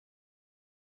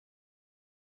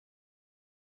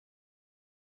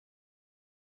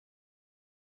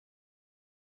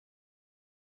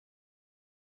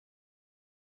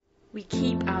We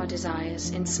keep our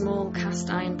desires in small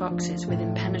cast-iron boxes with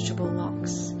impenetrable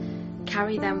locks,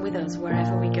 carry them with us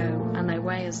wherever we go, and they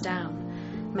weigh us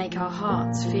down, make our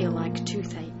hearts feel like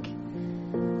toothache.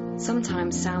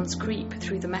 Sometimes sounds creep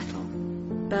through the metal,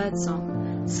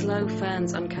 birdsong, slow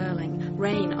ferns uncurling,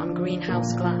 rain on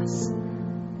greenhouse glass.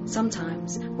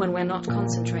 Sometimes, when we're not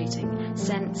concentrating,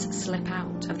 scents slip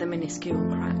out of the minuscule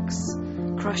cracks,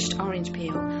 crushed orange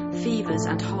peel, fevers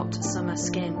and hot summer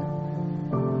skin.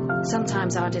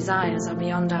 Sometimes our desires are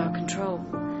beyond our control.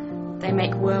 They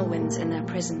make whirlwinds in their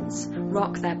prisons,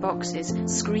 rock their boxes,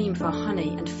 scream for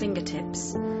honey and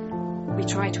fingertips. We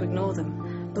try to ignore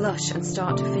them, blush and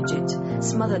start to fidget,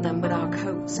 smother them with our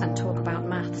coats and talk about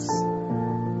maths.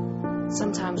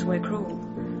 Sometimes we're cruel.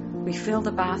 We fill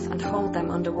the bath and hold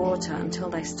them underwater until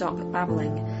they stop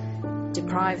babbling,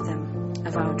 deprive them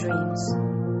of our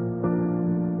dreams.